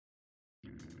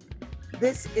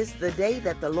This is the day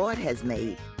that the Lord has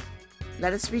made.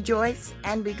 Let us rejoice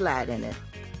and be glad in it.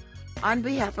 On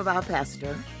behalf of our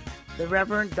pastor, the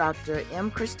Reverend Dr.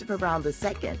 M. Christopher Brown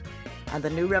II, and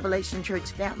the New Revelation Church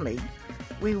family,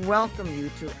 we welcome you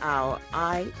to our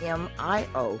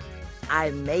IMIO,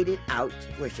 I Made It Out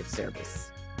worship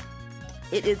service.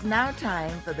 It is now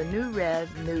time for the NewRev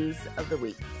News of the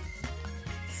Week.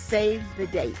 Save the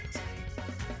date.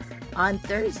 On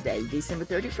Thursday, December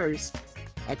 31st,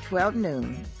 at 12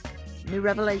 noon, New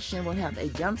Revelation will have a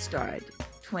Jumpstart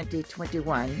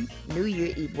 2021 New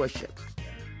Year Eve worship.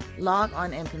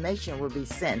 Log-on information will be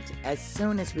sent as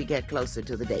soon as we get closer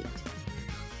to the date.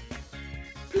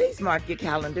 Please mark your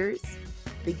calendars.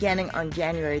 Beginning on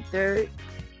January 3rd,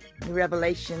 New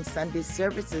Revelation Sunday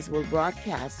services will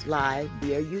broadcast live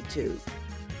via YouTube.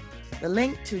 The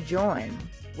link to join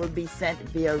will be sent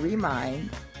via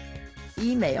Remind,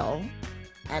 email,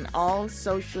 and all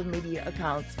social media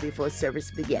accounts before service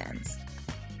begins.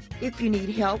 If you need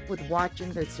help with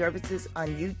watching the services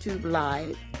on YouTube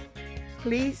Live,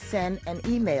 please send an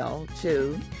email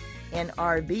to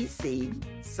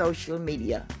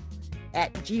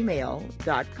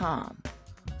nrbcsocialmedia@gmail.com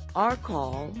or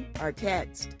call or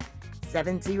text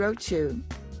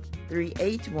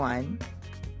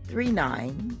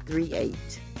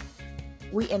 702-381-3938.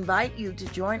 We invite you to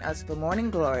join us for Morning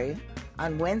Glory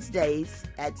on Wednesdays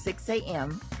at 6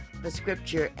 a.m. for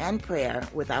scripture and prayer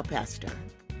with our pastor.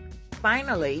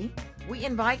 Finally, we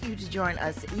invite you to join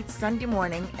us each Sunday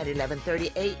morning at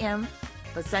 11:30 a.m.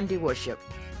 for Sunday worship,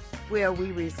 where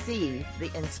we receive the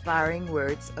inspiring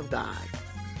words of God.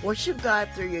 Worship God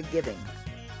through your giving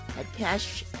at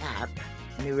Cash App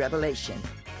New Revelation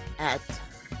at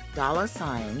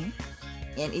 $NewRev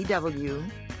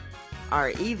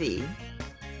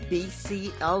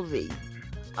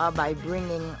or by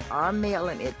bringing or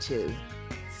mailing it to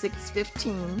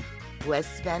 615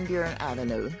 West Van Buren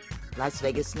Avenue, Las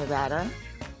Vegas, Nevada,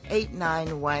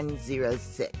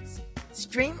 89106.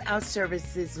 Stream our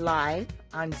services live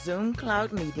on Zoom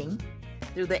Cloud Meeting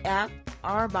through the app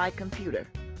or by computer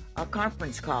or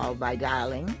conference call by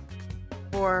dialing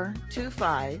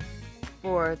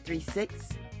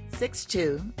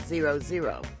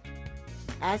 425-436-6200.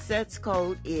 Assets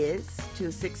code is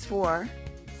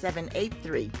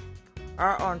 264783,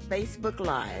 or on Facebook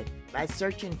Live by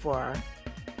searching for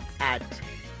at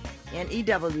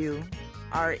NewRev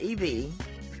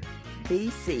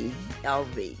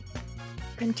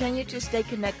Continue to stay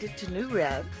connected to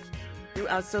NewRev through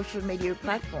our social media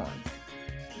platforms.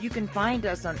 You can find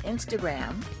us on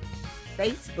Instagram,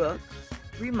 Facebook,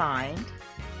 Remind,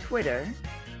 Twitter,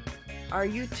 or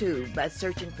YouTube by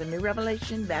searching for New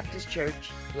Revelation Baptist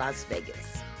Church, Las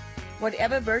Vegas.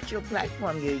 Whatever virtual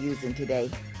platform you're using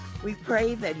today, we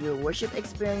pray that your worship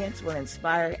experience will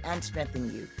inspire and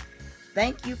strengthen you.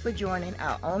 Thank you for joining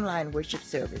our online worship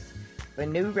service for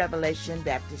New Revelation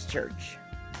Baptist Church,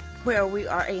 where we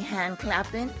are a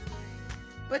hand-clapping,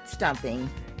 foot-stomping,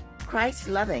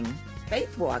 Christ-loving,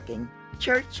 faith-walking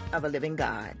Church of a living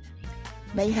God.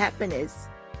 May happiness,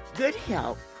 good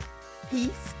health,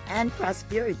 peace, and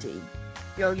prosperity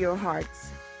fill your hearts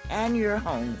and your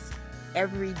homes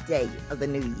every day of the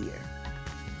new year.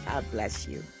 God bless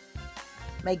you.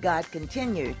 May God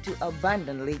continue to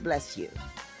abundantly bless you.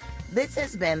 This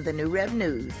has been the NewRev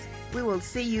News. We will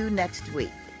see you next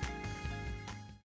week.